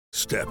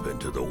Step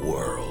into the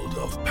world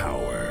of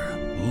power,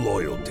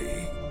 loyalty,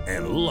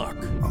 and luck.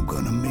 I'm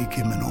gonna make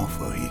him an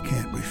offer he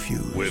can't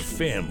refuse. With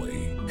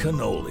family,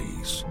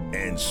 cannolis,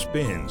 and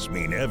spins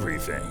mean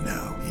everything.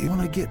 Now, you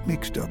wanna get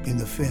mixed up in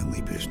the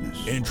family business.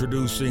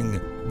 Introducing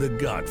The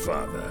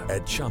Godfather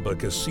at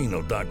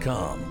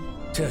ChumbaCasino.com.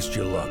 Test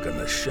your luck in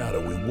the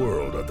shadowy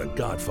world of The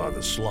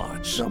Godfather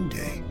slot.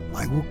 Someday,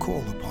 I will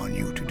call upon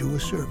you to do a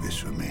service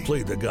for me.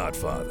 Play The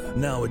Godfather,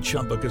 now at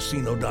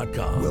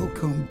ChumbaCasino.com.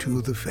 Welcome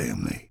to the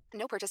family.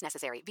 No purchase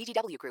necessary.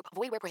 VGW Group.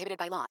 Void where prohibited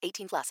by law.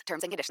 18+.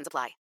 Terms and conditions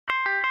apply.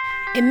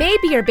 It may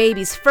be your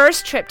baby's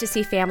first trip to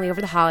see family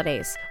over the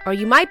holidays, or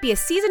you might be a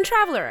seasoned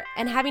traveler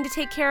and having to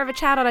take care of a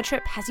child on a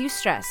trip has you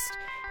stressed.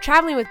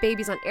 Traveling with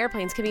babies on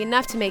airplanes can be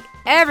enough to make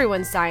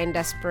everyone sigh in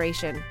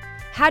desperation.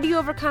 How do you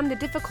overcome the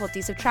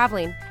difficulties of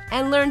traveling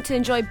and learn to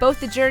enjoy both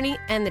the journey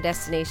and the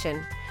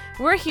destination?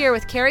 We're here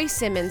with Carrie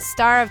Simmons,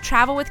 star of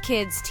Travel with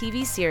Kids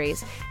TV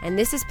series, and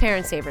this is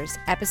Parent Savers,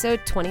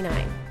 episode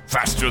 29.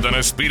 Faster than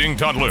a speeding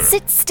toddler.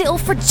 Sit still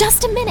for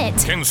just a minute.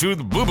 Can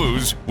soothe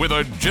boo-boos with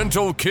a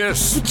gentle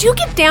kiss. Would you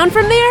get down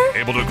from there?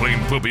 Able to clean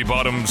poopy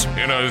bottoms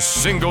in a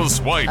single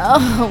swipe.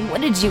 Oh,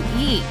 what did you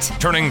eat?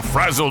 Turning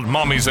frazzled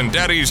mommies and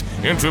daddies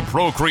into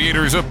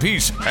procreators of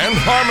peace and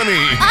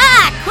harmony.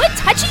 Ah, quit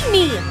touching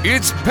me.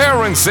 It's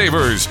Parent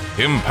Savers,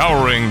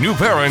 empowering new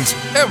parents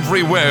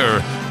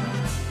everywhere.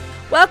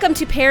 Welcome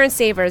to Parent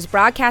Savers,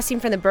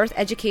 broadcasting from the Birth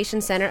Education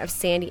Center of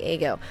San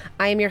Diego.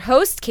 I am your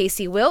host,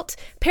 Casey Wilt.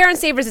 Parent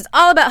Savers is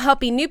all about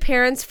helping new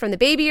parents from the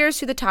baby years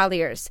to the toddler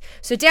years.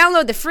 So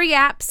download the free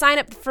app, sign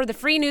up for the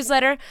free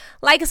newsletter,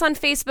 like us on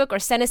Facebook, or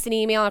send us an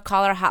email or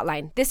call our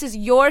hotline. This is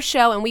your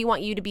show, and we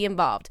want you to be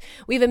involved.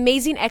 We have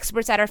amazing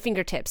experts at our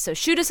fingertips, so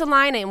shoot us a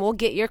line, and we'll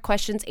get your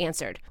questions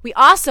answered. We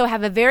also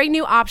have a very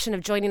new option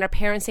of joining our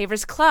Parent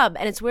Savers Club,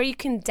 and it's where you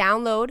can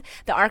download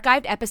the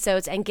archived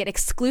episodes and get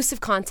exclusive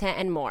content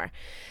and more.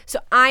 So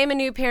I am a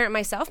new parent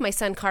myself. My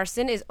son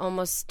Carson is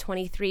almost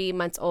 23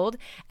 months old,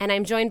 and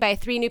I'm joined by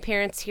three new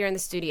parents here in the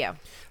studio.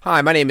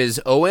 Hi, my name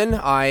is Owen.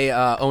 I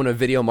own a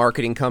video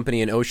marketing company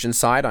in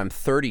Oceanside. I'm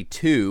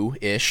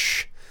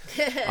 32-ish.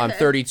 I'm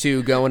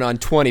 32 going on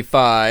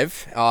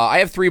 25. I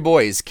have three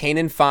boys.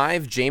 Kanan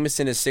 5,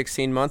 Jameson is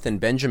 16 months,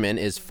 and Benjamin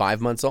is 5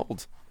 months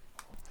old.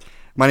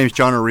 My name is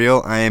John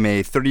Ariel. I am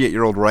a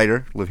 38-year-old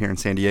writer, live here in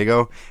San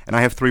Diego, and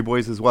I have three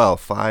boys as well,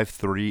 5,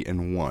 3,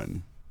 and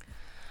 1.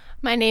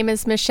 My name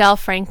is Michelle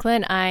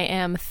Franklin. I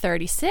am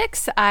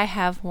 36. I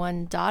have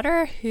one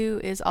daughter who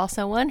is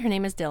also one. Her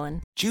name is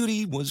Dylan.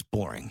 Judy was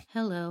boring.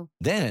 Hello.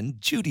 Then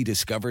Judy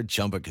discovered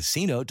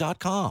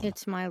ChumbaCasino.com.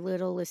 It's my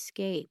little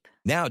escape.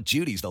 Now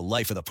Judy's the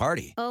life of the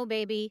party. Oh,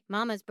 baby,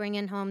 mama's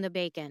bringing home the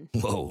bacon.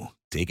 Whoa,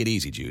 take it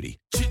easy, Judy.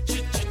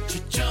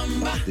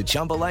 The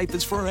Chumba life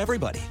is for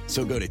everybody.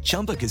 So go to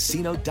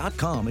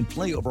ChumbaCasino.com and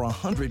play over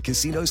 100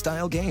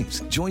 casino-style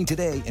games. Join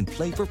today and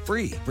play for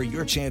free for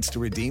your chance to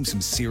redeem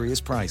some serious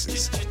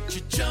prizes.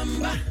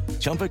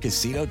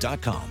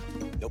 ChumbaCasino.com.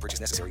 No purchase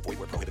necessary. Void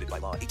where prohibited by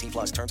law.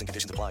 18+. Terms and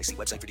conditions apply. See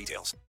website for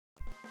details.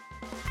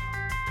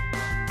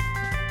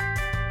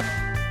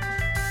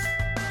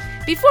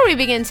 Before we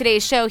begin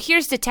today's show,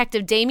 here's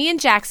Detective Damian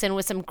Jackson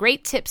with some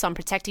great tips on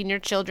protecting your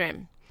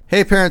children.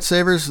 Hey Parent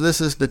Savers,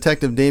 this is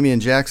Detective Damian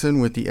Jackson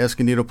with the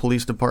Escondido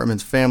Police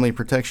Department's Family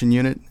Protection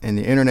Unit and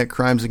the Internet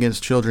Crimes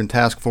Against Children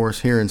Task Force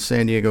here in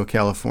San Diego,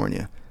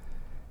 California.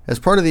 As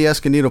part of the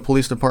Escondido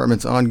Police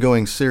Department's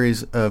ongoing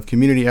series of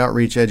community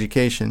outreach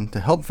education to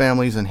help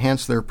families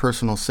enhance their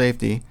personal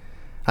safety,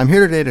 I'm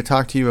here today to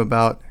talk to you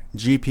about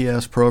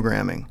GPS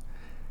programming.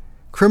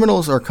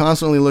 Criminals are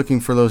constantly looking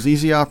for those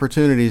easy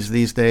opportunities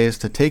these days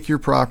to take your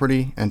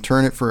property and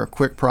turn it for a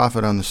quick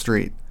profit on the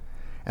street.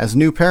 As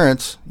new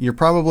parents, you're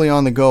probably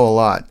on the go a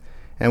lot,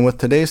 and with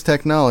today's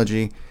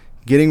technology,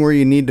 getting where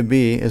you need to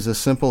be is as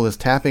simple as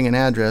tapping an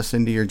address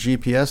into your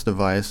GPS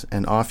device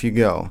and off you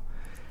go,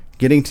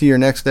 getting to your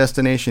next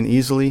destination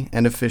easily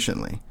and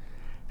efficiently.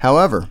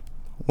 However,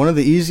 one of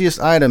the easiest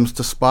items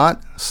to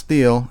spot,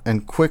 steal,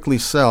 and quickly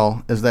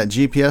sell is that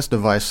GPS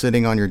device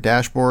sitting on your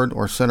dashboard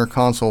or center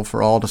console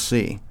for all to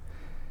see.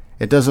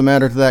 It doesn't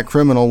matter to that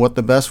criminal what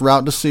the best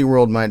route to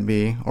SeaWorld might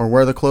be or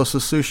where the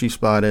closest sushi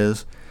spot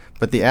is,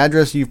 but the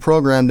address you've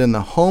programmed in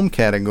the home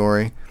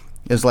category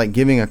is like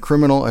giving a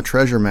criminal a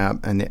treasure map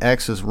and the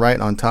X is right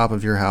on top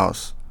of your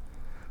house.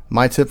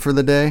 My tip for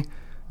the day,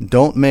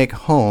 don't make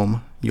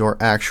home your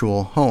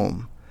actual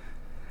home.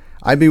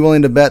 I'd be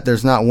willing to bet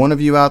there's not one of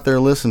you out there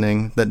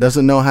listening that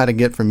doesn't know how to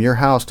get from your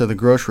house to the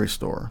grocery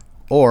store,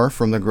 or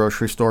from the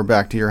grocery store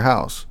back to your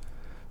house.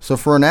 So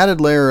for an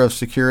added layer of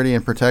security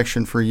and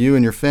protection for you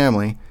and your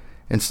family,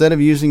 instead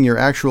of using your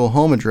actual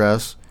home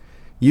address,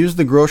 use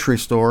the grocery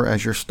store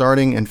as your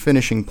starting and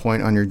finishing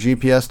point on your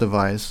GPS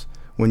device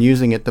when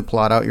using it to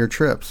plot out your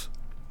trips.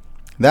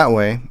 That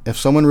way, if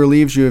someone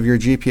relieves you of your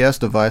GPS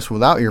device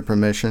without your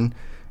permission,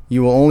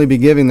 you will only be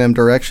giving them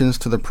directions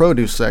to the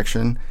produce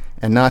section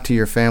and not to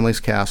your family's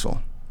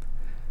castle.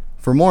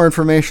 For more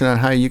information on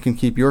how you can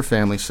keep your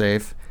family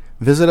safe,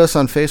 visit us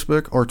on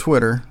Facebook or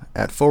Twitter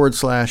at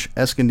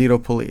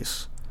 /Escondido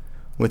Police.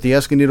 With the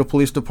Escondido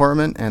Police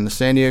Department and the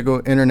San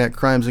Diego Internet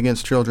Crimes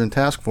Against Children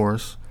Task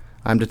Force,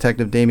 I'm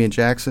Detective Damian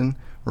Jackson,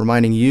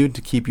 reminding you to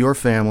keep your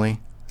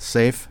family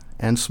safe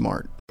and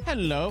smart.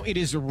 Hello, it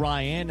is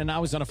Ryan, and I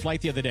was on a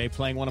flight the other day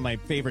playing one of my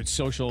favorite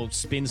social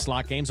spin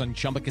slot games on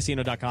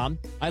ChumbaCasino.com.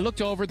 I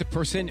looked over at the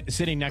person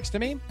sitting next to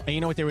me, and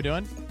you know what they were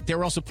doing? They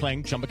were also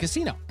playing Chumba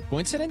Casino.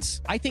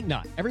 Coincidence? I think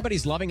not.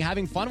 Everybody's loving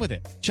having fun with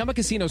it. Chumba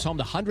Casino is home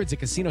to hundreds of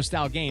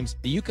casino-style games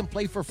that you can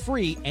play for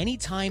free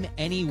anytime,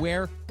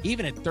 anywhere,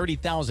 even at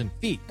 30,000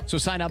 feet. So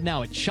sign up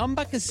now at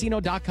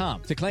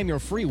ChumbaCasino.com to claim your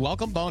free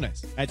welcome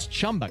bonus. That's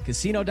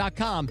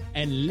ChumbaCasino.com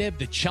and live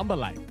the Chumba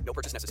life. No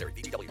purchase necessary.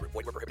 VGW. Void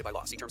where prohibited by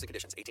law. See terms and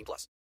conditions.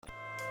 18+.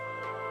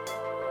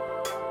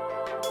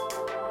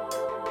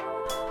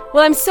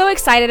 Well, I'm so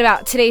excited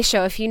about today's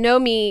show. If you know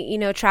me, you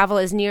know travel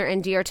is near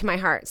and dear to my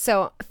heart.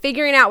 So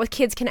figuring out with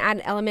kids can add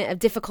an element of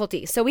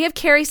difficulty. So we have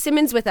Carrie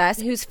Simmons with us,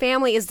 whose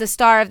family is the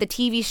star of the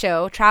TV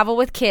show Travel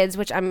with Kids,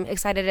 which I'm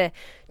excited to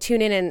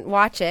tune in and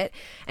watch it.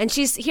 And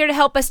she's here to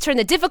help us turn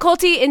the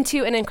difficulty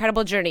into an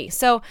incredible journey.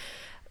 So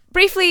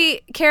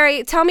briefly,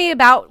 Carrie, tell me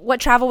about what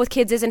Travel with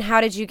Kids is and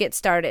how did you get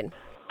started?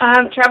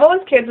 Travel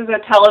with Kids is a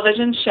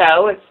television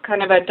show. It's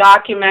kind of a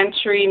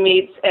documentary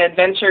meets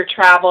adventure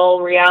travel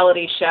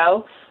reality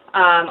show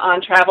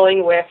on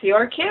traveling with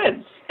your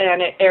kids.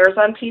 And it airs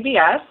on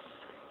PBS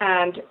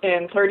and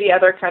in 30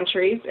 other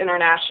countries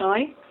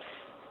internationally.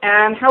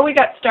 And how we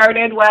got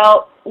started,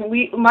 well,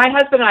 my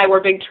husband and I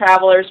were big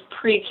travelers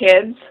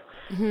pre-kids.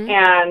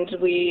 And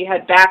we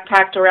had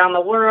backpacked around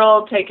the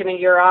world, taken a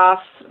year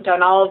off,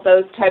 done all of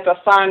those type of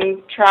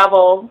fun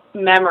travel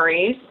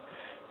memories.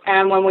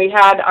 And when we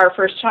had our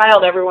first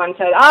child, everyone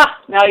said,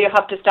 now you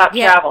have to stop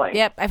traveling.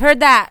 Yep, I've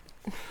heard that.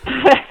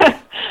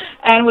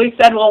 And we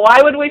said, well, why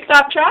would we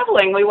stop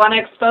traveling? We want to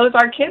expose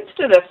our kids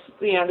to this,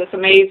 this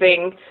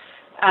amazing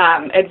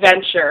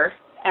adventure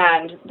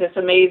and this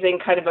amazing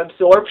kind of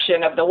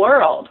absorption of the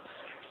world.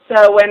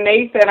 So when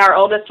Nathan, our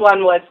oldest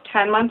one, was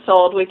 10 months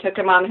old, we took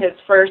him on his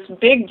first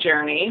big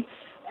journey,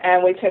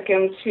 and we took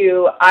him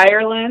to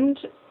Ireland,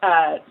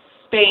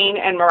 Spain,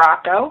 and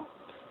Morocco.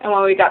 And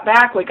when we got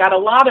back, we got a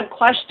lot of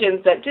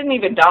questions that didn't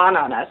even dawn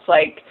on us,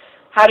 like,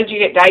 how did you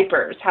get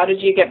diapers? How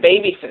did you get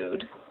baby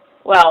food?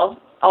 Well,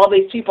 all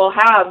these people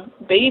have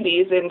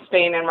babies in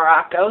Spain and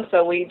Morocco,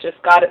 so we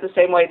just got it the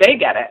same way they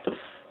get it.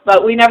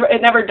 But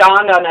it never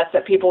dawned on us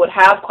that people would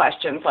have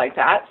questions like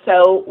that.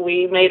 So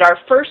we made our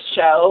first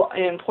show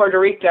in Puerto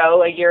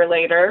Rico a year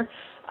later,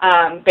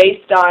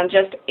 based on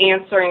just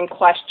answering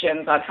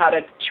questions on how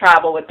to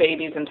travel with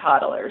babies and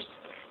toddlers,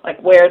 like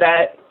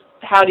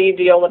how do you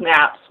deal with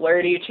naps,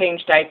 where do you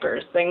change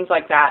diapers, things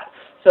like that.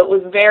 So it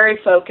was very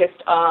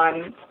focused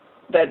on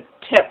the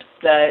tips,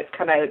 the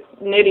kind of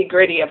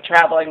nitty-gritty of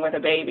traveling with a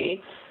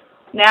baby.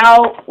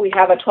 Now we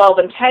have a 12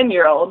 and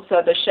 10-year-old,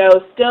 so the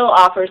show still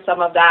offers some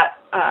of that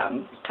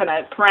kind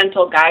of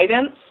parental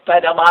guidance,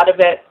 but a lot of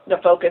it, the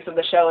focus of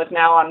the show is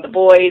now on the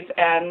boys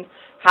and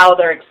how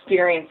they're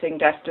experiencing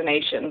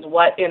destinations,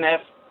 what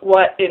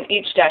in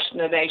each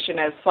destination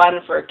is fun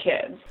for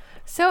kids.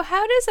 So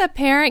how does a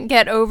parent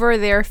get over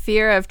their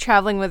fear of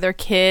traveling with their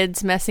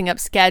kids, messing up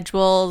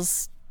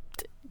schedules,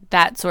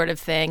 that sort of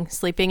thing,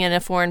 sleeping in a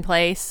foreign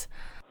place?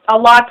 A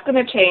lot's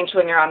going to change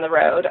when you're on the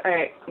road.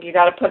 You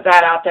got to put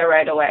that out there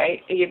right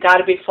away. You got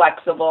to be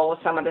flexible with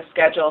some of the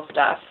schedule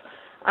stuff.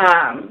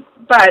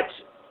 But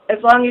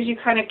as long as you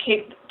kind of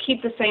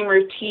keep the same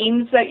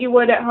routines that you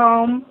would at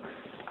home,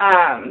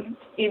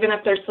 even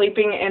if they're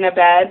sleeping in a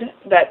bed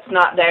that's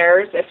not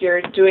theirs, if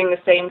you're doing the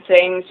same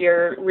things,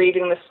 you're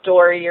reading the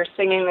story, you're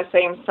singing the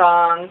same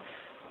song,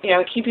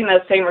 keeping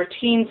those same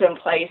routines in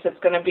place, it's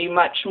going to be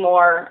much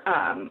more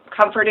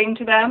comforting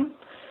to them.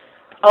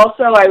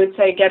 Also, I would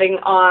say getting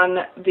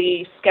on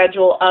the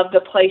schedule of the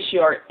place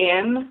you're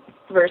in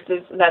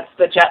versus that's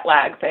the jet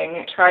lag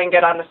thing. Try and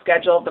get on the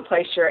schedule of the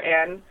place you're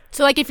in.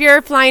 So like if you're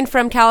flying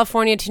from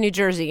California to New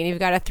Jersey and you've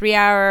got a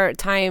 3-hour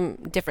time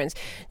difference,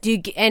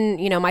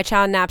 my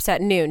child naps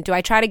at noon. Do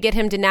I try to get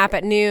him to nap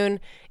at noon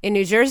in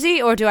New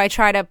Jersey, or do I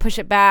try to push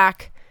it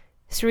back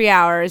 3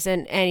 hours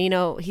and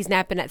he's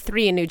napping at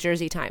 3 in New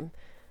Jersey time?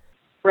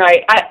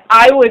 Right.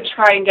 I would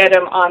try and get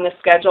him on the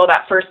schedule.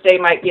 That first day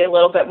might be a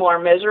little bit more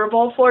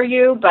miserable for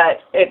you,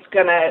 but it's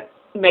going to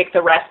make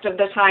the rest of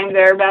the time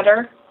there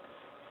better,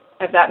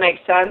 if that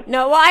makes sense.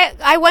 No, well,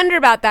 I wonder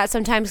about that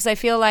sometimes because I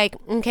feel like,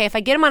 okay, if I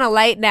get him on a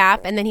light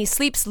nap and then he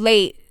sleeps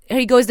late, or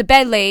he goes to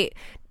bed late,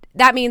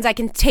 that means I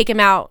can take him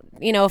out,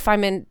 if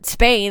I'm in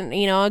Spain,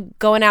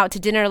 going out to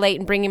dinner late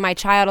and bringing my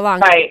child along.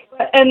 Right.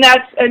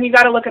 And you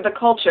got to look at the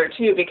culture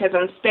too, because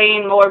in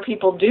Spain more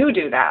people do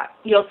that.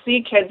 You'll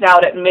see kids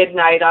out at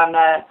midnight on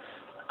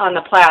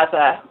the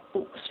plaza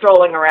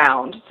strolling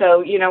around.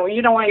 So, you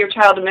don't want your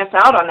child to miss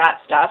out on that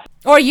stuff.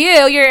 Or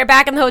you're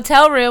back in the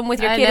hotel room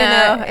with your kid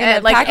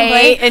in like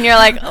 8 and you're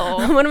like,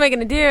 oh, what am I going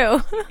to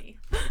do?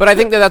 But I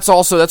think that's a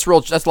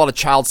lot of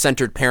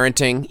child-centered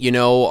parenting.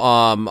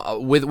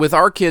 With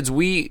our kids,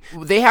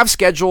 they have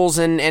schedules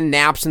and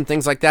naps and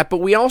things like that. But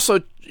we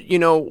also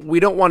we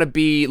don't want to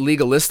be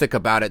legalistic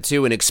about it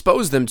too and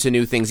expose them to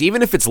new things,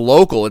 even if it's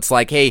local. It's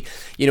like, hey,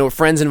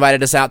 friends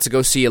invited us out to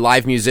go see a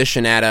live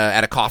musician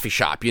at a coffee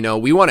shop.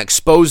 We want to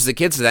expose the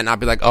kids to that, not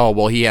be like, oh,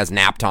 well, he has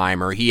nap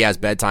time or he has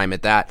bedtime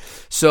at that.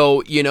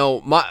 So,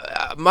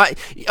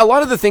 a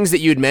lot of the things that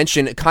you had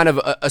mentioned kind of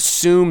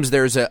assumes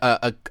there's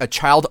a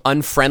child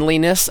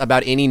unfriendliness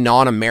about any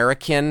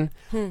non-American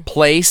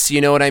place.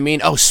 You know what I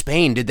mean? Oh,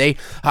 Spain, did they,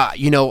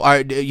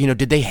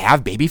 did they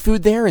have baby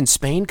food there in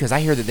Spain? Because I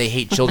hear that they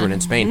hate children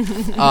in Spain.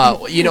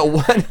 What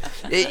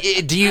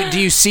do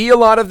you see a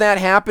lot of that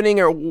happening,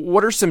 or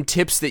what are some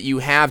tips that you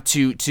have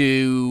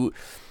to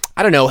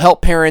I don't know,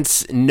 help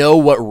parents know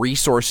what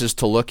resources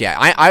to look at?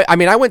 I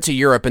mean, I went to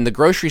Europe, and the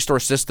grocery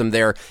store system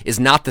there is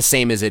not the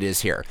same as it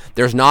is here.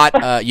 There's not,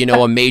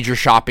 a major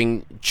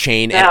shopping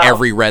chain at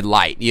every red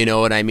light. You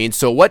know what I mean?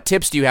 So what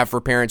tips do you have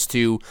for parents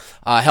to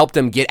help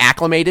them get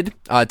acclimated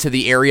to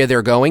the area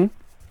they're going?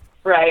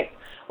 Right.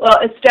 Well,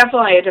 it's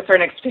definitely a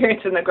different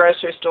experience in the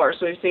grocery store,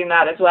 so we've seen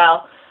that as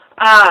well.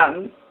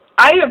 I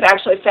have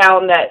actually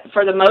found that,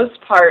 for the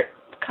most part,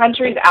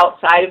 countries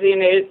outside of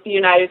the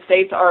United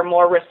States are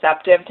more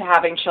receptive to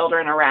having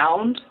children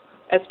around,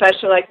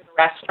 especially like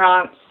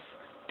restaurants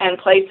and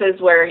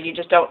places where you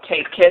just don't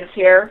take kids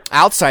here.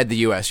 Outside the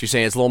U.S., you're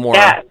saying it's a little more...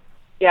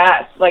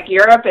 Yes. Like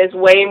Europe is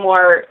way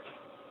more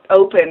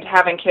open to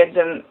having kids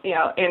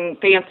in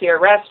fancier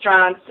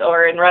restaurants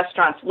or in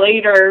restaurants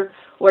later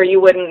where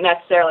you wouldn't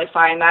necessarily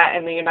find that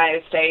in the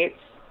United States.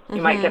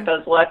 You might get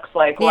those looks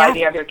like, why do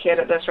you have your kid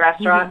at this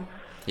restaurant?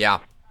 Yeah.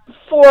 As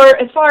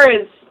far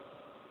as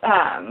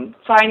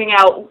finding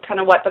out kind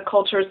of what the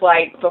culture's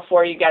like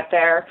before you get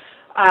there,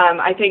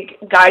 I think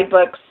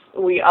guidebooks,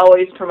 we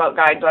always promote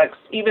guidebooks.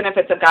 Even if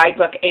it's a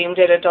guidebook aimed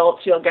at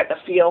adults, you'll get the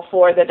feel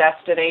for the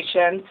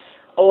destination,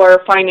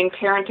 or finding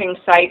parenting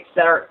sites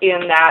that are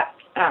in that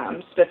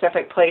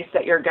specific place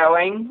that you're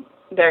going.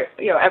 There,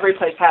 every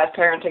place has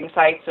parenting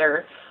sites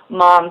or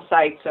mom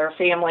sites or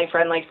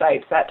family-friendly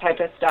sites, that type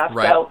of stuff.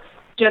 Right. So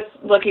just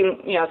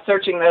looking,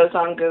 searching those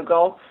on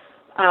Google,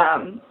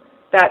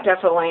 that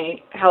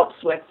definitely helps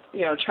with,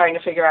 trying to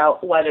figure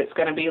out what it's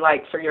going to be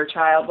like for your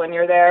child when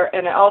you're there.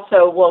 And it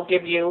also will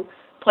give you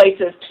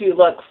places to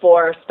look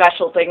for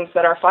special things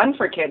that are fun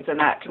for kids in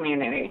that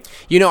community.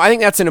 I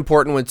think that's an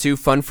important one too,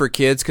 fun for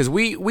kids, because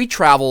we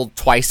travel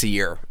twice a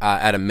year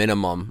at a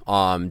minimum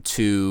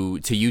to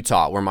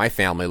Utah, where my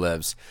family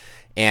lives.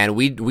 And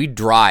we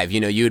drive.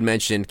 You had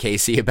mentioned,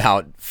 Casey,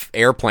 about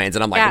airplanes,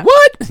 and I'm like,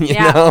 what?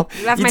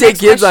 You take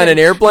kids on an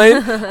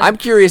airplane? I'm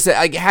curious,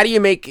 how do you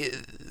make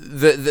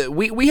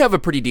we have a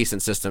pretty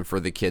decent system for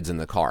the kids in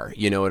the car,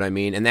 you know what I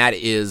mean? And that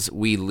is,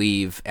 we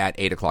leave at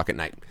 8:00 at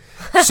night.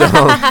 So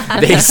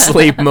they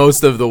sleep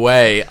most of the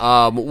way.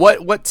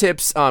 What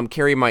tips,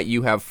 Carrie, might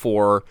you have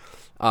for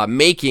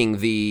making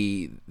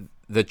the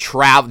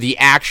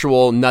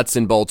actual nuts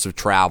and bolts of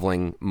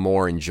traveling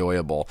more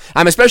enjoyable?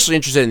 I'm especially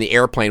interested in the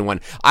airplane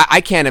one.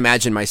 I can't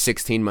imagine my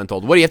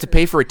 16-month-old. What, do you have to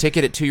pay for a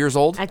ticket at 2 years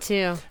old? At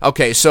 2.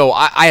 Okay, so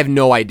I have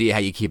no idea how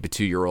you keep a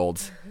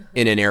 2-year-old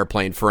in an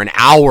airplane for an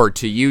hour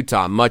to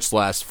Utah, much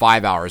less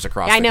 5 hours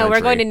across the country. I know, we're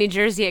going to New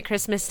Jersey at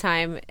Christmas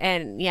time,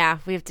 and we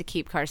have to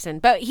keep Carson.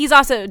 But he's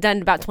also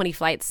done about 20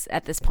 flights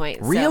at this point.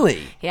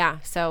 Really? So,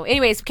 so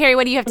anyways, Carrie,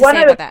 what do you have to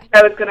say about that?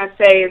 I was going to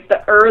say is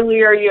the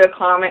earlier you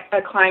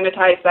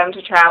acclimatize them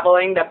to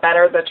traveling, the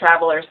better the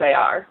travelers they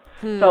are.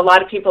 So a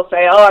lot of people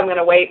say, I'm going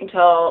to wait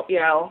until,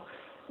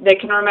 they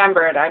can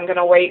remember it. I'm going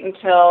to wait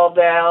until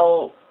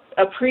they'll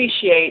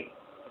appreciate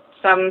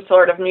some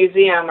sort of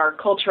museum or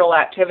cultural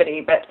activity,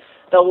 but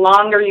the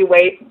longer you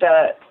wait,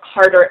 the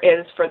harder it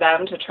is for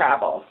them to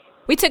travel.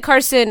 We took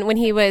Carson when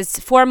he was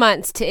 4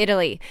 months to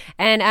Italy,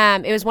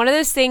 and it was one of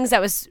those things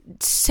that was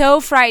so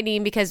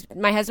frightening because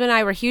my husband and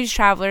I were huge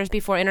travelers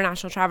before,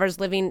 international travelers,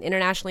 living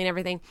internationally and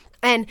everything.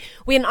 And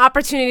we had an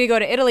opportunity to go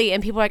to Italy,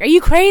 and people were like, are you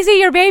crazy?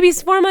 Your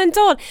baby's 4 months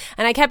old.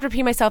 And I kept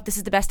repeating myself, this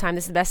is the best time,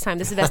 this is the best time,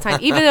 this is the best time,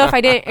 even though if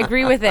I didn't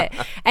agree with it.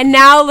 And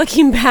now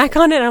looking back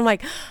on it, I'm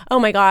like, oh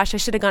my gosh, I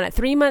should have gone at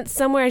 3 months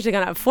somewhere, I should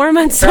have gone at 4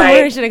 months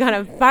somewhere, I should have gone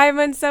at 5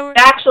 months somewhere.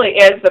 It actually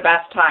is the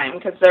best time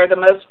because they're the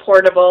most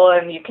portable,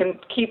 and you can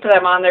keep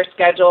them on their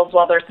schedules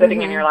while they're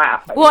sitting in your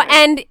lap. Well,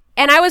 and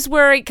I was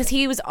worried because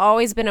he was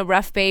always been a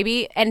rough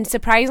baby, and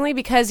surprisingly,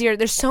 because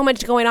there's so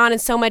much going on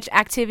and so much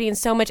activity and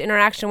so much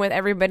interaction with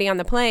everybody on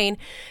the plane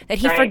that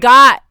he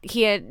forgot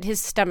he had his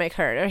stomach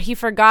hurt, or he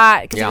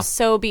forgot because he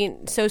was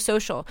being so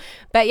social.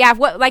 But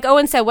like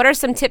Owen said, what are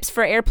some tips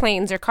for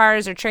airplanes or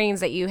cars or trains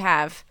that you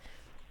have?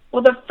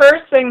 Well, the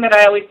first thing that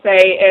I always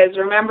say is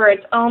remember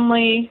it's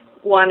only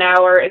 1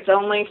 hour, it's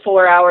only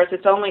 4 hours,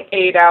 it's only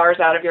 8 hours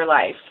out of your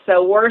life.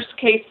 So worst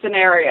case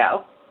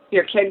scenario,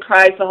 your kid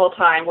cries the whole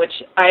time, which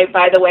I,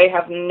 by the way,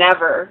 have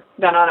never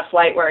been on a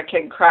flight where a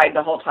kid cried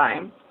the whole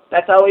time.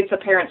 That's always the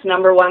parent's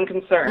number one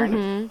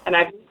concern. And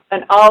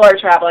in all our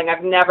traveling,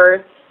 I've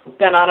never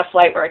been on a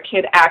flight where a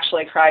kid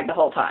actually cried the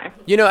whole time.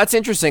 That's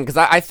interesting because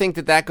I think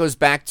that goes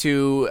back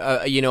to,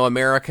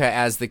 America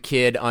as the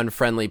kid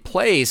unfriendly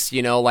place.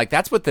 Like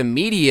that's what the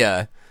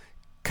media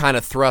kind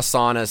of thrusts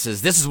on us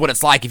is this is what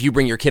it's like if you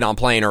bring your kid on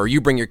plane or you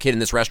bring your kid in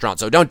this restaurant,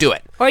 so don't do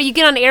it. Or you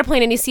get on an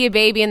airplane and you see a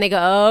baby and they go,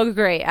 oh,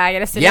 great, I got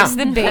to sit next to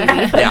the baby.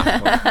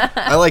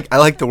 I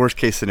like the worst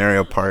case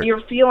scenario part.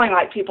 You're feeling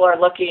like people are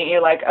looking at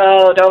you like,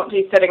 oh, don't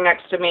be sitting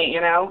next to me, you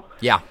know?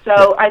 Yeah.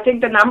 So I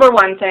think the number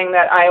one thing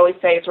that I always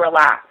say is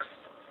relax.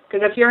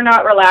 Because if you're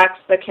not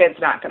relaxed, the kid's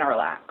not going to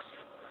relax.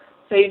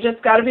 So you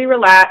just got to be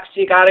relaxed.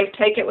 You got to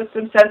take it with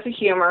some sense of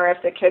humor.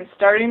 If the kid's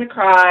starting to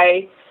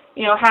cry,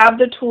 you know, have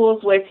the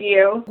tools with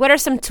you. What are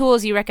some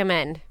tools you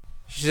recommend?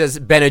 She says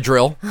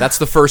Benadryl. That's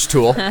the first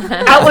tool.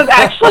 That was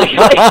actually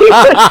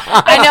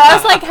I know. I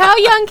was like, how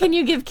young can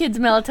you give kids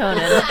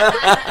melatonin?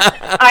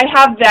 I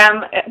have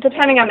them,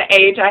 depending on the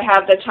age, I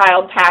have the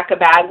child pack a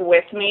bag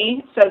with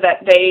me so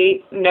that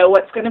they know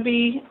what's going to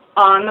be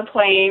on the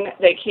plane.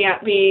 They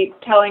can't be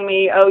telling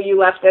me, oh, you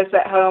left this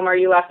at home or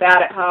you left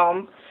that at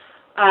home.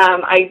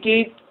 I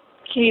do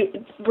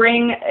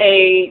bring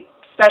a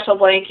special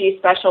blankie,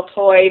 special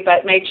toy,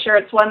 but make sure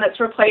it's one that's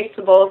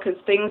replaceable because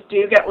things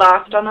do get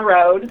lost on the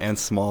road. And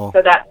small.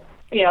 So that,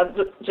 you know,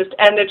 just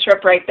end a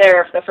trip right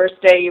there if the first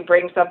day you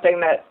bring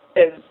something that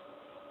is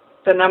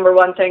the number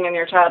one thing in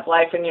your child's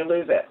life and you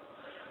lose it.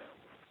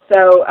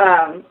 So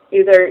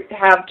either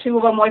have two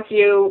of them with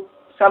you,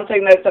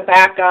 something that's a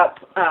backup,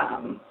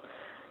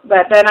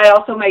 but then I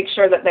also make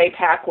sure that they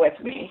pack with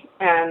me.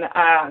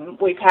 And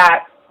we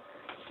pack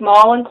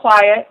small and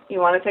quiet. You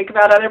want to think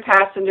about other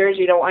passengers.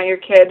 You don't want your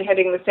kid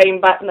hitting the same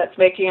button that's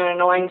making an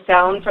annoying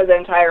sound for the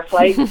entire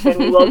flight.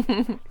 Then you will.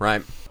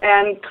 Right.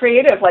 And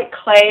creative, like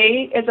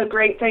clay is a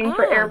great thing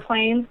for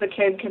airplanes. The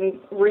kid can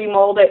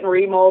remold it and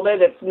remold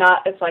it.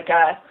 It's like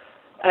a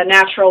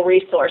natural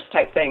resource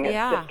type thing. It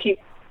just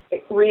keeps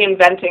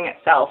reinventing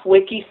itself.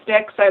 Wiki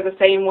sticks are the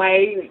same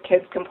way.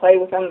 Kids can play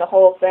with them the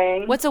whole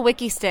thing. What's a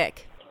wiki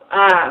stick?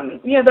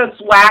 You know, those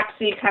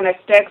waxy kind of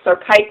sticks, or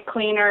pipe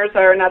cleaners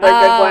are another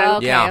good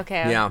one.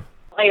 Okay. Yeah.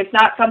 Like, it's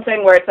not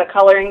something where it's a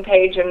coloring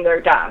page and they're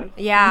done.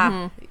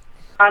 Yeah.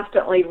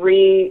 Constantly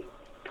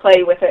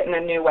replay with it in a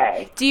new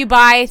way. Do you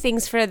buy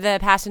things for the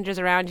passengers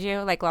around you,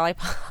 like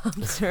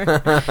lollipops? Or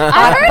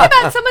I heard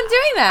about someone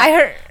doing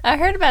that. I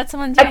heard about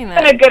someone doing that.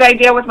 That's been a good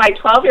idea with my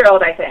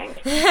 12-year-old, I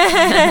think.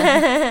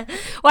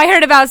 Well, I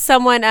heard about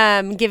someone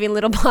giving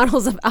little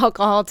bottles of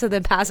alcohol to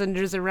the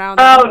passengers around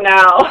them. Oh,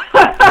 no.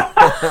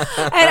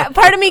 And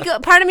part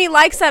of me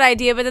likes that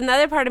idea, but then the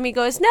other part of me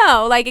goes,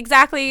 no, like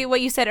exactly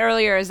what you said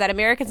earlier is that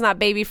America's not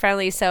baby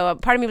friendly. So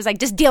part of me was like,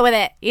 just deal with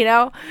it, you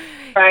know?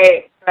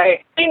 Right. I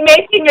mean,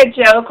 making a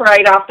joke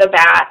right off the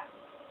bat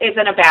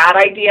isn't a bad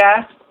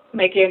idea.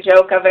 Making a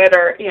joke of it,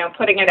 or, you know,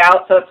 putting it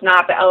out so it's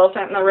not the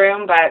elephant in the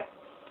room, but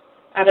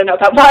I don't know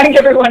about buying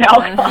everyone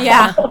alcohol.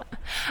 Yeah.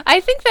 I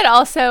think that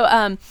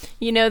also,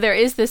 you know, there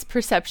is this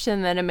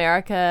perception that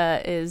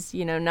America is,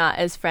 you know, not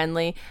as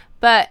friendly,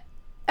 but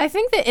I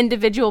think that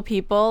individual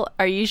people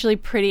are usually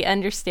pretty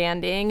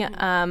understanding.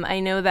 I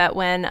know that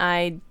when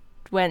I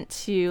went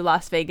to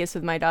Las Vegas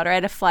with my daughter, I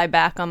had to fly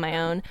back on my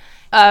own.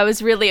 I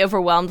was really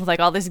overwhelmed with like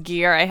all this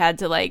gear I had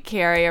to like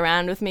carry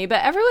around with me,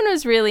 but everyone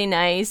was really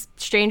nice.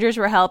 Strangers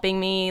were helping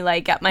me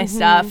like get my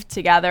stuff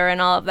together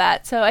and all of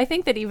that. So I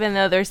think that even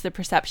though there's the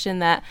perception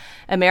that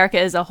America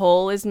as a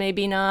whole is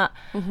maybe not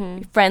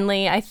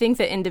friendly, I think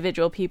that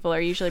individual people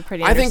are usually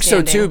pretty understanding. I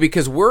think so too,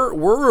 because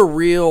we're a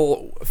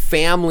real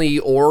family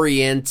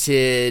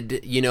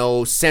oriented, you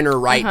know, center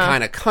right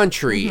kind of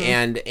country,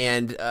 and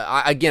again,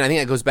 I think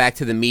that goes back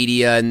to the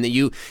media, and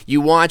you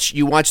watch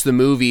the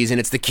movies and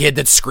it's the kid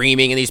that's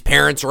screaming and these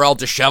parents are all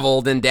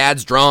disheveled and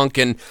dad's drunk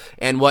and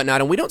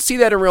whatnot, and we don't see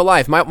that in real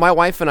life. My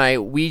wife and I,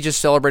 we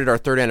just celebrated our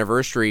 3rd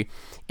anniversary,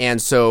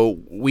 and so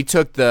we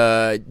took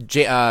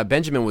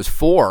Benjamin was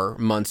 4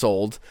 months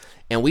old,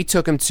 and we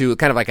took him to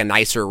kind of like a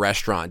nicer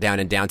restaurant down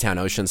in downtown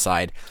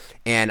Oceanside,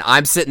 and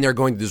I'm sitting there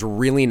going to this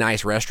really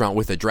nice restaurant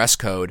with a dress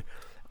code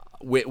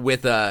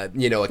with a,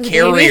 you know, a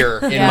carrier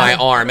in my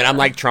arm, and I'm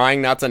like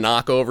trying not to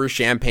knock over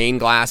champagne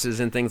glasses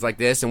and things like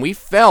this, and we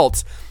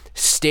felt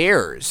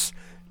stares.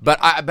 But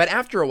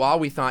after a while,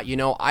 we thought, you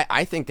know,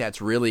 I think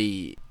that's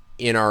really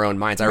in our own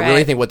minds. I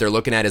really think what they're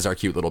looking at is our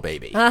cute little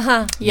baby.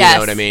 Yes. You know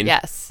what I mean?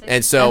 Yes.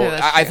 And so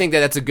I think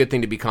that's a good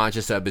thing to be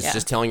conscious of, is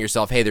just telling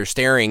yourself, hey, they're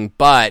staring,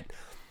 but,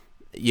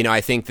 you know, I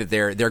think that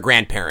they're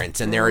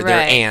grandparents and they're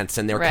aunts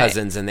and their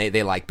cousins, and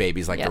they like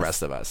babies like the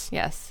rest of us.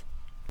 Yes.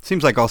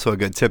 Seems like also a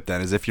good tip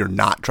then is if you're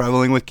not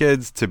traveling with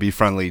kids, to be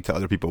friendly to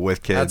other people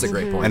with kids. That's a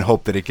great point. And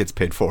hope that it gets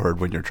paid forward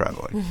when you're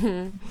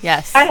traveling.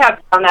 Yes. I have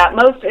found that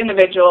most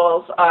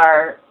individuals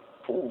are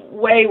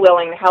way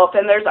willing to help,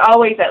 and there's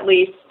always at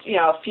least, you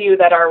know, a few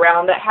that are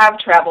around that have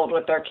traveled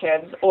with their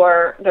kids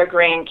or their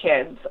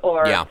grandkids,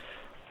 or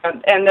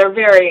and they're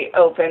very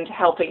open to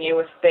helping you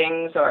with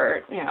things,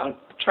 or, you know,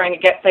 trying to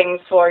get things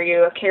for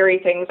you, carry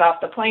things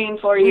off the plane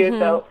for you.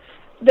 So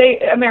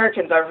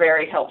Americans are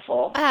very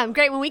helpful.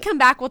 Great. When we come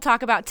back, we'll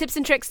talk about tips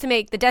and tricks to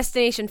make the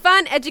destination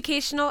fun,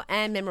 educational,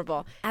 and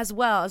memorable, as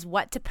well as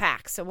what to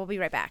pack. So we'll be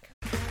right back.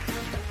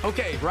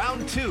 Okay,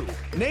 round 2.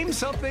 Name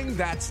something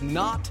that's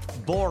not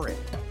boring.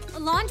 A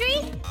laundry?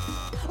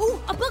 Ooh,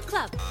 a book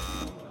club.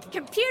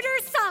 computer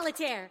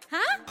solitaire,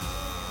 huh?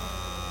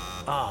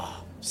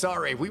 Ah,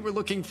 sorry, we were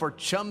looking for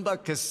Chumba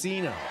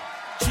Casino.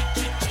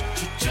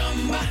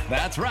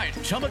 That's right,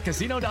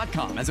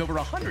 ChumbaCasino.com has over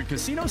 100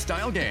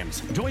 casino-style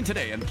games. Join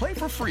today and play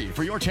for free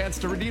for your chance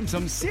to redeem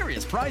some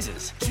serious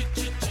prizes.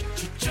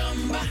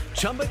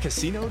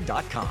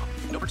 ChumbaCasino.com.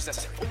 No purchase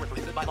necessary. Void where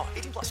prohibited by law.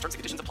 18 plus. Terms and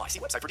conditions apply. See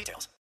website for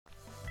details.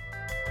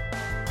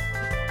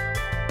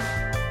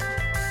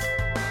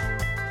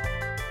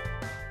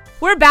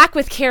 We're back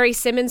with Carrie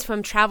Simmons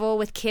from Travel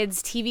with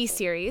Kids TV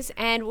series,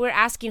 and we're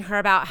asking her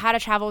about how to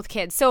travel with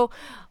kids. So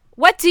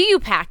what do you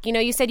pack? You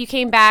know, you said you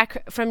came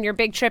back from your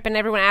big trip and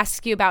everyone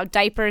asks you about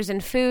diapers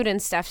and food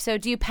and stuff. So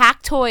do you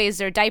pack toys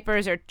or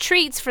diapers or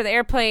treats for the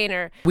airplane?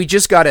 Or We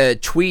just got a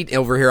tweet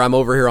over here. I'm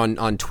over here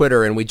on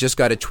Twitter, and we just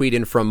got a tweet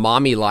in from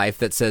Mommy Life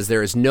that says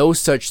there is no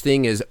such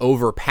thing as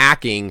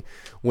overpacking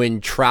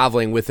when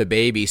traveling with a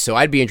baby. So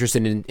I'd be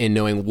interested in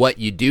knowing what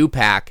you do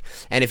pack.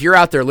 And if you're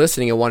out there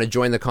listening and want to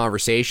join the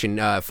conversation,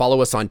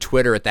 follow us on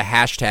Twitter at the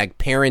hashtag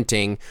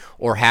parenting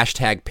or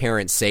hashtag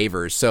parent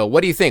savers. So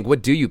what do you think?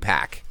 What do you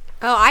pack?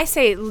 Oh, I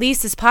say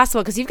least as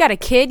possible because you've got a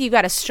kid, you've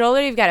got a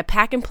stroller, you've got a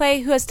pack and play.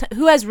 Who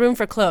has room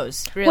for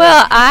clothes? Really?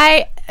 Well,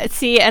 I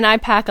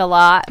pack a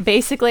lot.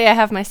 Basically, I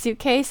have my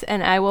suitcase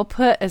and I will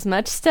put as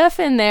much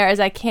stuff in there as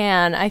I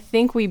can. I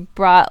think we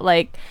brought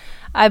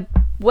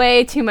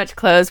way too much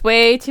clothes,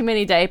 way too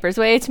many diapers,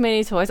 way too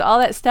many toys, all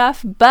that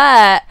stuff.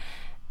 But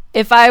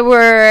if I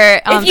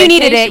were on if you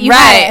needed it, you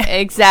right, had it.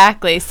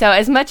 Exactly. So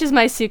as much as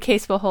my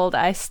suitcase will hold,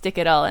 I stick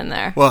it all in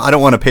there. Well, I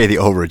don't want to pay the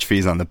overage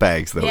fees on the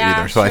bags, though, Yeah,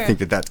 either. So I sure. think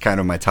that's kind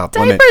of my top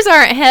limit. Diapers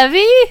aren't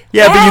heavy.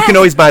 Yeah, but you can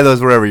always buy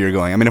those wherever you're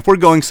going. I mean, if we're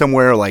going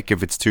somewhere, like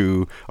if it's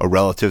to a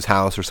relative's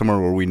house or somewhere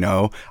where we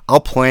know, we'll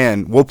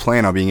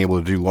plan on being able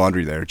to do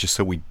laundry there just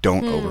so we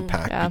don't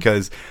overpack. yeah.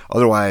 Because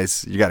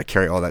otherwise, you got to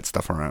carry all that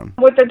stuff around.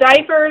 With the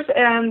diapers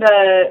and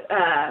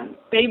the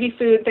baby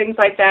food, things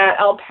like that,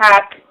 I'll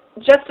pack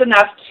just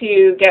enough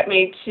to get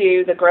me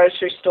to the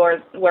grocery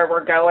store where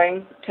we're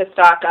going to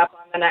stock up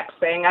on the next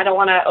thing. I don't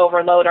want to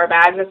overload our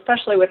bags,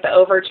 especially with the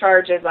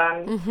overcharges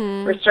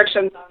on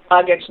restrictions on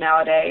luggage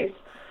nowadays.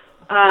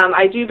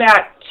 I do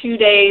back 2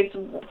 days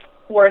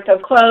worth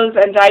of clothes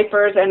and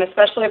diapers, and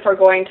especially if we're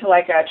going to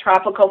like a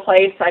tropical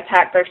place, I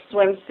pack their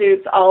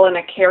swimsuits all in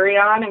a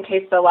carry-on in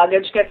case the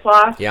luggage gets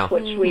lost,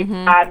 which we've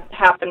had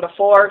happen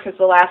before, because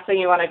the last thing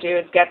you want to do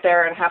is get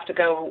there and have to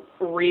go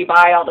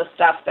re-buy all the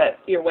stuff that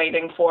you're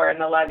waiting for in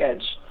the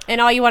luggage. And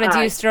all you want to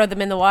do is throw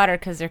them in the water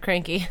because they're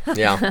cranky.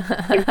 Yeah.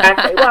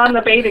 Exactly. Well, and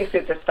the bathing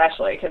suits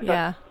especially, because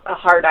that's a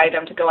hard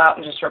item to go out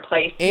and just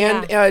replace.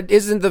 And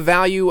isn't the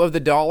value of the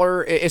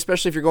dollar,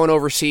 especially if you're going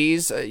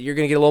overseas, you're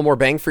going to get a little more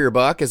bang for your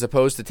buck as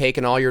opposed to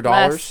taking all your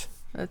dollars?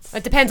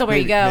 It depends on where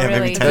you go,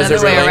 really. Is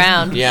it really? way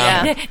around.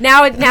 Yeah.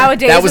 Nowadays,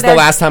 that was the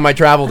last time I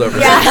traveled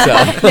overseas. So.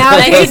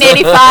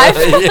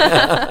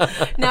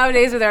 1985.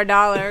 Nowadays, with our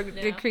dollar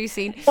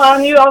decreasing. Well,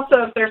 and you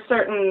also, if there's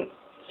certain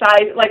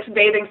size, like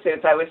bathing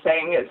suits, I was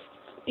saying, is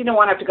you don't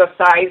want to have to go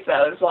size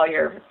those while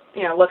you're,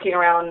 looking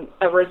around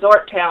a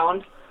resort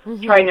town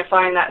trying to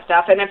find that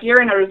stuff. And if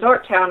you're in a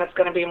resort town, it's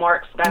going to be more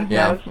expensive.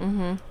 That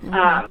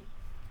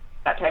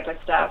type of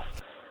stuff.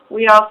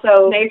 We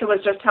also, Nathan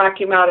was just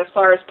talking about as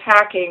far as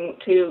packing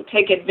to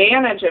take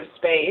advantage of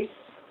space.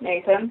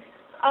 Nathan?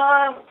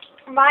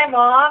 My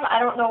mom, I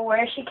don't know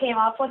where she came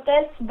up with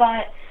this,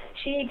 but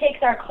she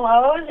takes our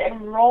clothes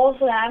and rolls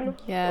them,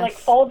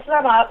 folds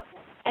them up,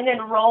 and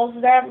then rolls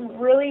them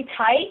really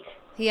tight.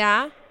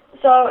 Yeah.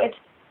 So it's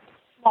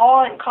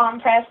small and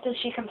compressed as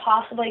she can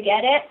possibly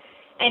get it,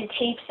 and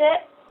tapes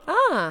it.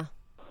 Ah.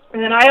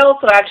 And then I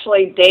also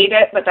actually date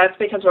it, but that's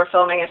because we're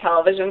filming a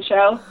television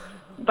show.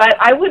 But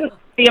I wouldn't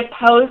be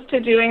opposed to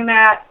doing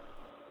that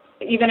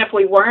even if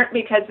we weren't,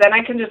 because then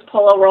I can just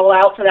pull a roll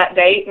out for that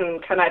date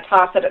and kind of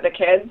toss it at the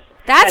kids.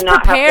 That's and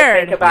not prepared. have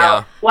to think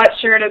about what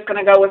shirt is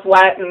going to go with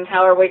what and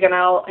how are we going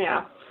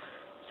to,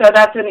 So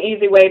that's an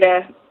easy way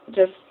to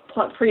just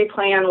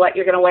pre-plan what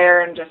you're going to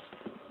wear and just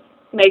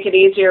make it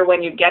easier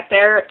when you get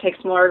there. It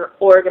takes more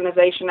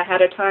organization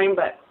ahead of time,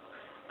 but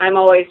I'm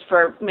always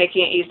for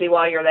making it easy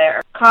while you're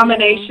there.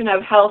 Combination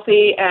of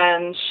healthy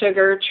and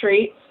sugar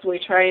treats. We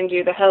try and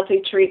do the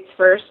healthy treats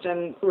first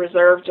and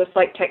reserve, just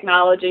like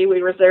technology,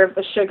 we reserve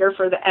the sugar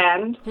for the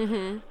end.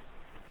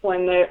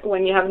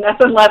 When you have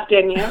nothing left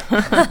in you.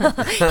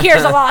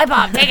 Here's a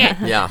lollipop, take it.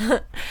 Yeah.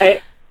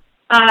 Right.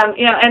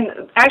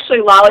 And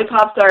actually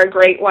lollipops are a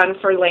great one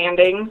for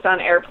landings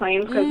on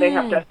airplanes because they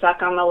have to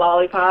suck on the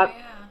lollipop.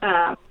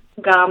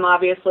 Gum,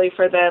 obviously,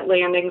 for the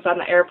landings on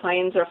the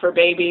airplanes, or for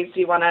babies,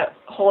 you want to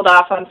hold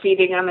off on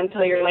feeding them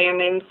until you're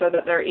landing so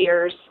that their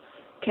ears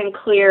can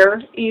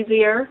clear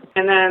easier.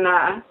 And then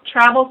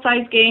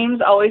travel-size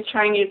games, always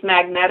try and use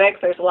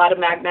magnetic. There's a lot of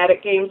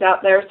magnetic games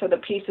out there so the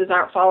pieces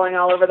aren't falling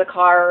all over the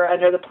car or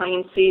under the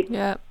plane seat.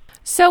 Yep.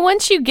 So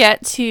once you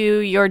get to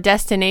your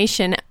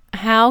destination,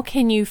 how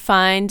can you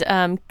find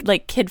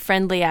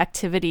kid-friendly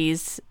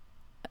activities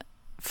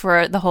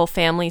for the whole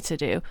family to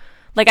do?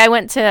 Like I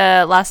went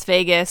to Las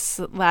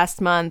Vegas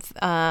last month,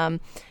 and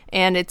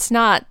and it's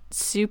not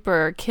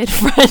super kid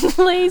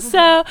friendly.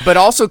 So, but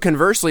also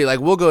conversely, like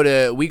we go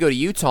to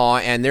Utah,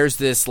 and there's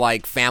this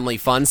like family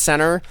fun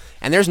center,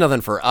 and there's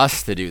nothing for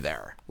us to do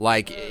there.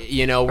 Like,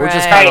 you know, we're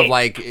just kind of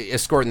like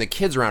escorting the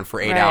kids around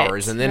for 8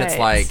 hours, and then it's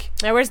like,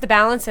 now where's the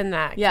balance in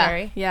that,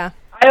 Carrie? Yeah.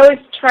 I always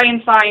try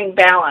and find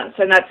balance,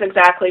 and that's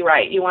exactly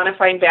right. You want to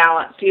find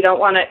balance. You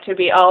don't want it to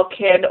be all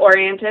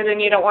kid-oriented,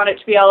 and you don't want it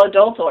to be all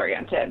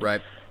adult-oriented.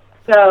 Right.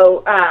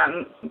 So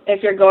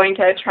if you're going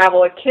to a Travel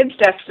with Kids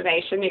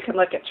destination, you can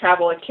look at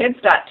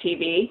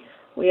travelwithkids.tv.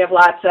 We have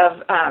lots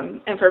of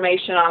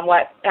information on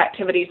what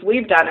activities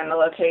we've done in the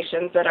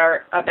locations that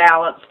are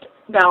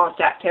balanced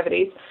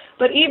activities.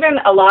 But even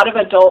a lot of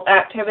adult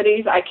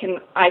activities I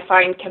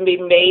find can be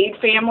made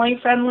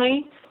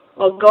family-friendly.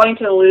 Well, going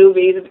to the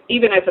Louvre,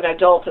 even as an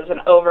adult, is an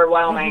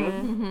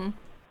overwhelming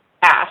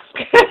ask.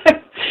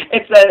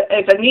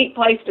 It's a neat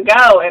place to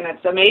go, and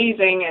it's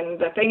amazing, and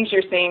the things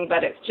you're seeing,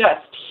 but it's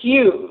just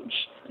huge.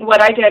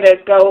 What I did is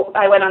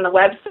I went on the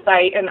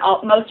website, and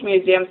most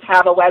museums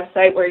have a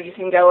website where you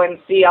can go and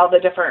see all the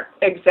different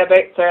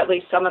exhibits, or at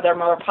least some of their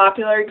more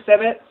popular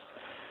exhibits.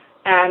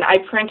 And I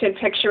printed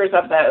pictures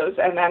of those,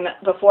 and then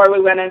before we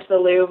went into the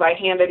Louvre, I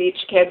handed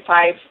each kid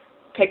 5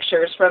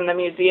 pictures from the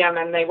museum,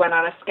 and they went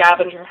on a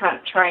scavenger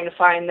hunt trying to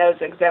find those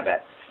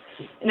exhibits.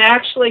 And it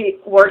actually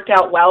worked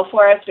out well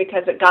for us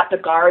because it got the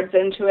guards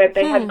into it.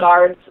 They had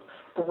guards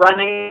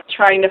running,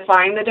 trying to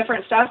find the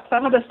different stuff.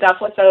 Some of the stuff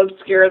was so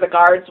obscure, the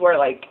guards were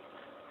like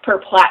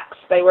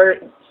perplexed. They were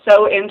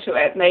so into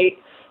it, and they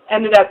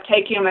ended up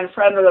taking them in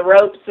front of the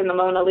ropes in the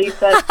Mona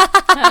Lisa.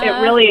 It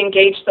really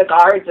engaged the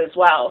guards as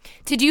well.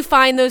 Did you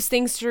find those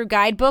things through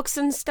guidebooks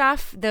and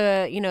stuff?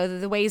 The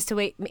ways to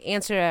the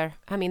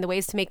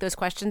ways to make those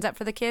questions up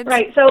for the kids?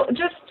 Right. So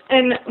just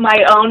in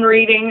my own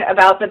reading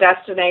about the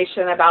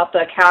destination, about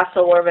the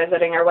castle we're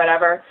visiting or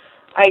whatever,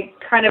 I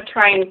kind of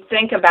try and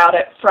think about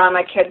it from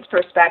a kid's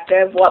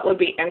perspective. What would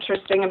be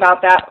interesting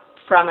about that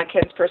from a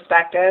kid's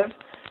perspective?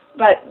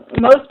 But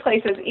most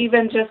places,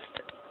 even just,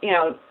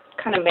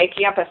 kind of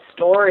making up a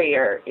story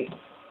or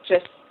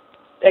just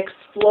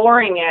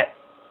exploring it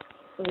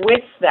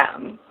with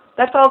them.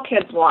 That's all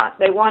kids want.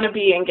 They want to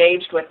be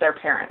engaged with their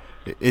parents.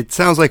 It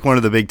sounds like one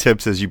of the big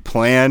tips is you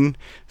plan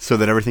so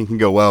that everything can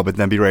go well, but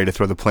then be ready to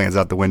throw the plans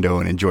out the window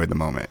and enjoy the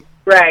moment.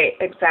 Right,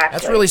 exactly.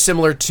 That's really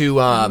similar to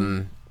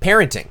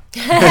parenting.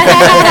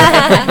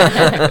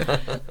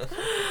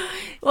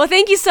 Well,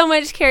 thank you so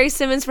much, Carrie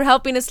Simmons, for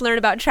helping us learn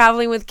about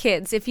traveling with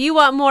kids. If you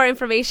want more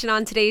information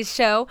on today's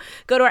show,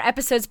 go to our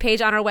episodes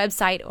page on our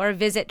website or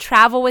visit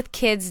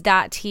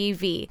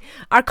travelwithkids.tv.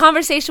 Our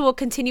conversation will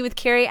continue with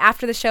Carrie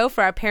after the show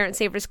for our Parent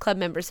Savers Club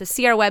members, so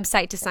see our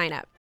website to sign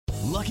up.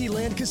 Lucky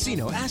Land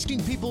Casino,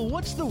 asking people,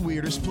 what's the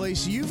weirdest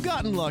place you've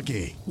gotten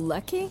lucky?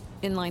 Lucky?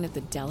 In line at the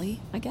deli,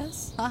 I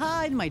guess?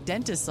 Aha, in my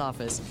dentist's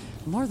office.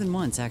 More than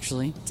once,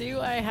 actually.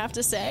 Do I have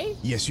to say?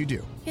 Yes, you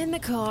do. In the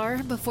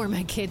car before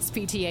my kids'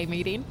 PTA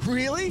meeting.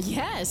 Really?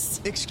 Yes.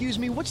 Excuse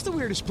me, what's the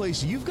weirdest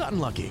place you've gotten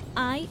lucky?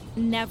 I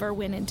never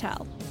win and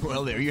tell.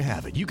 Well, there you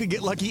have it. You can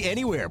get lucky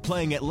anywhere,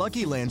 playing at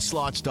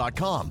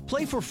LuckyLandSlots.com.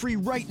 Play for free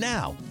right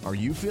now. Are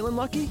you feeling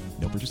lucky?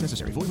 No purchase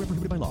necessary. Void where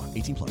prohibited by law.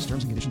 18+.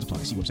 Terms and conditions apply.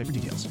 See website for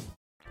details.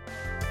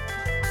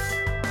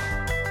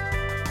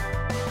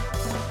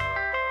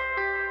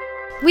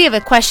 We have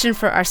a question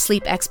for our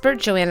sleep expert,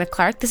 Joanna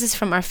Clark. This is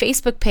from our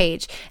Facebook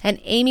page.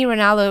 And Amy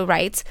Ronaldo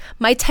writes,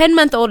 my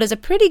 10-month-old is a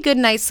pretty good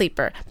night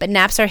sleeper, but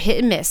naps are hit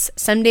and miss.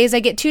 Some days I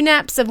get 2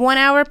 naps of 1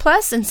 hour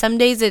plus, and some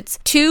days it's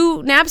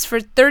 2 naps for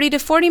 30 to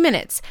 40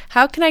 minutes.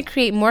 How can I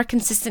create more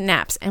consistent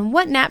naps? And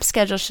what nap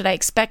schedule should I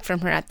expect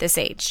from her at this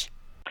age?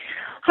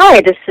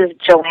 Hi, this is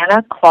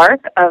Joanna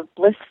Clark of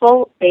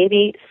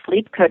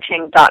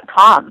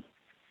BlissfulBabySleepCoaching.com.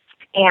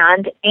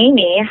 And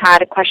Amy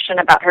had a question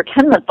about her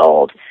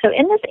 10-month-old. So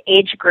in this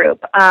age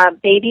group,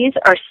 babies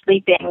are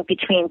sleeping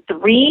between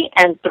 3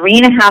 and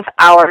 3.5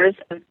 hours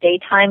of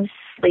daytime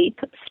sleep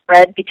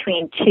spread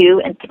between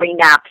 2 and 3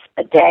 naps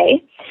a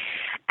day.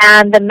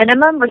 And the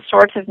minimum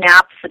restorative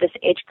nap for this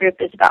age group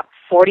is about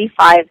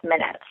 45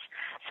 minutes.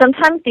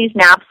 Sometimes these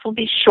naps will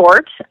be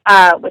short,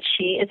 which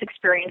she is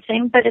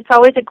experiencing, but it's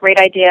always a great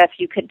idea if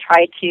you could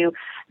try to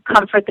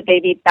comfort the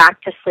baby back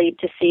to sleep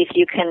to see if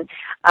you can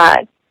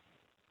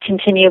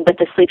continue with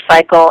the sleep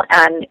cycle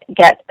and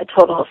get a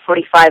total of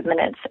 45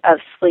 minutes of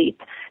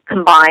sleep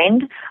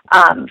combined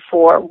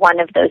for one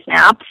of those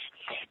naps.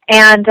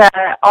 And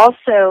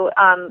also,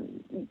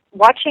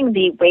 watching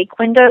the wake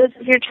windows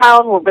of your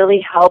child will really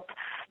help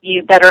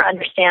you better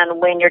understand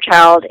when your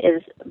child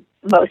is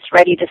most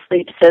ready to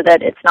sleep so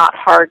that it's not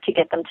hard to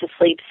get them to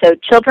sleep. So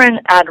children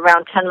at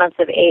around 10 months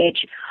of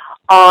age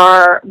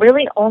are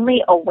really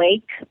only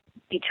awake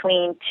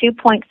between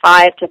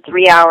 2.5 to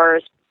 3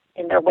 hours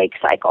in their wake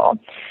cycle.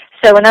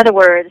 So in other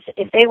words,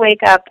 if they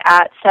wake up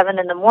at 7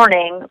 in the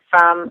morning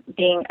from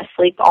being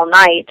asleep all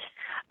night,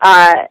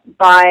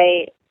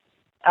 by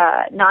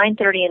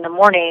 9:30 in the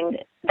morning,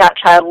 that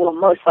child will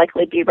most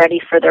likely be ready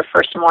for their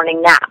first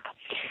morning nap.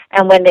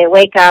 And when they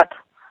wake up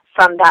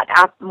from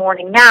that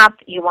morning nap,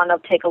 you want to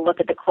take a look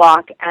at the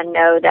clock and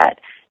know that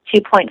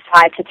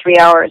 2.5 to 3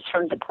 hours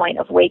from the point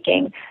of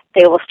waking,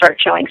 they will start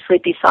showing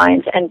sleepy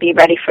signs and be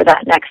ready for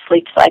that next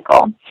sleep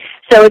cycle.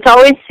 So it's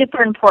always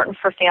super important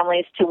for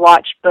families to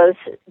watch both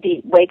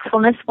the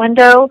wakefulness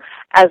window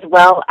as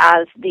well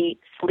as the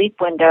sleep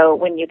window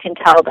when you can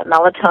tell that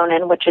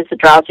melatonin, which is the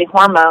drowsy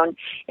hormone,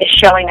 is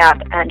showing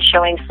up and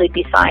showing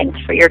sleepy signs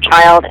for your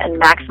child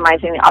and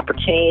maximizing the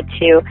opportunity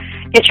to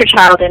get your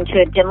child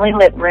into a dimly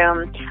lit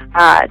room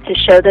to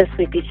show those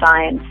sleepy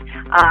signs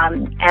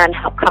and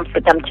help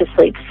comfort them to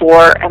sleep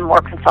for a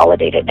more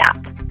consolidated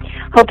nap.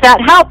 Hope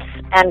that helps,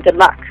 and good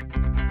luck.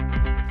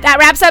 That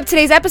wraps up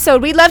today's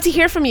episode. We'd love to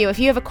hear from you. If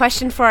you have a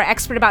question for our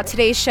expert about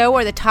today's show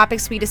or the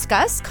topics we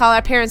discuss, call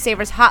our Parent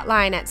Savers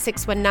hotline at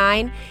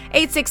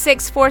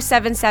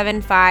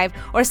 619-866-4775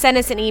 or send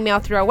us an email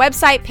through our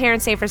website,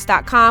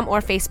 parentsavers.com,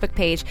 or Facebook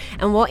page,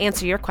 and we'll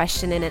answer your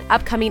question in an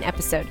upcoming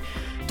episode.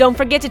 Don't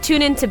forget to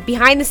tune in to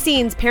Behind the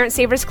Scenes Parent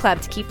Savers Club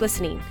to keep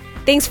listening.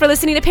 Thanks for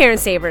listening to Parent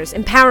Savers,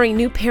 empowering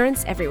new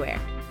parents everywhere.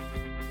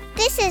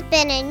 This has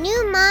been a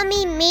New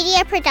Mommy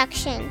Media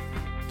production.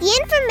 The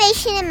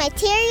information and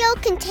material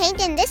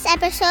contained in this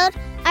episode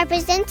are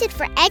presented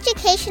for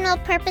educational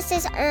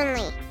purposes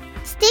only.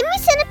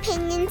 Statements and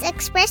opinions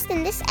expressed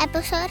in this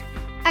episode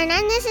are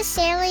not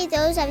necessarily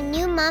those of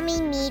New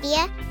Mommy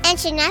Media and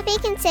should not be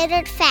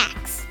considered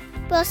facts.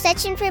 While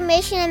such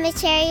information and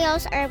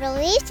materials are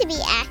believed to be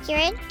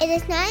accurate, it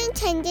is not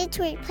intended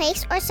to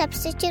replace or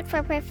substitute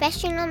for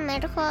professional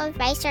medical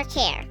advice or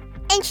care,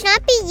 and should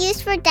not be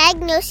used for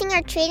diagnosing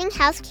or treating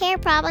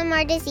healthcare problem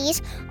or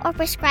disease or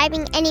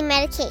prescribing any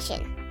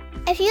medication.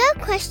 If you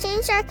have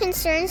questions or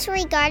concerns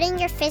regarding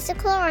your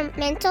physical or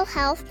mental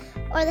health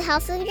or the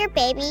health of your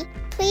baby,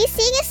 please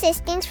seek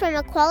assistance from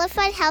a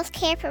qualified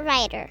healthcare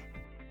provider.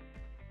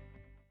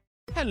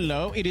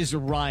 Hello, it is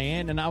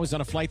Ryan, and I was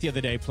on a flight the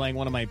other day playing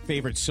one of my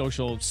favorite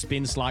social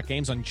spin slot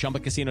games on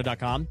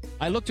ChumbaCasino.com.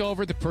 I looked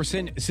over at the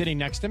person sitting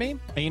next to me,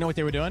 and you know what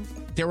they were doing?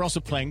 They were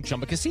also playing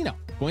Chumba Casino.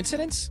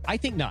 Coincidence? I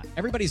think not.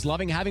 Everybody's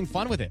loving having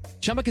fun with it.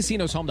 Chumba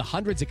Casino is home to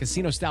hundreds of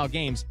casino-style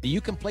games that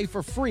you can play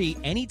for free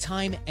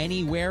anytime,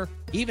 anywhere,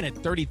 even at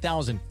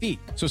 30,000 feet.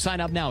 So sign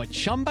up now at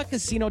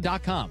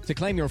ChumbaCasino.com to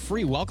claim your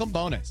free welcome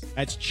bonus.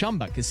 That's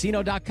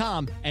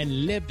ChumbaCasino.com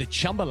and live the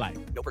Chumba life.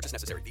 No purchase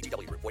necessary.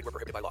 VGW Group. Void where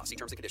prohibited by law. See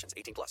terms and conditions.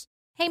 18+.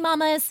 Hey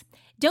mamas,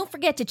 don't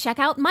forget to check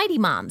out Mighty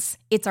Moms.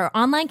 It's our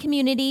online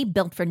community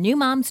built for new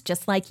moms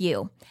just like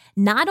you.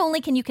 Not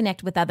only can you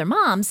connect with other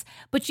moms,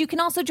 but you can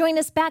also join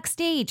us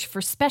backstage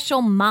for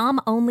special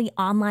mom-only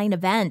online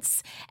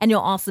events. And you'll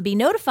also be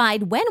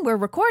notified when we're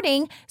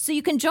recording so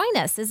you can join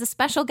us as a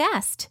special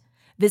guest.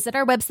 Visit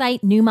our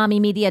website,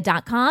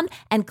 newmommymedia.com,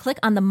 and click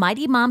on the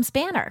Mighty Moms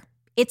banner.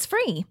 It's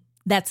free.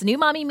 That's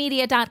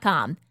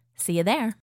newmommymedia.com. See you there.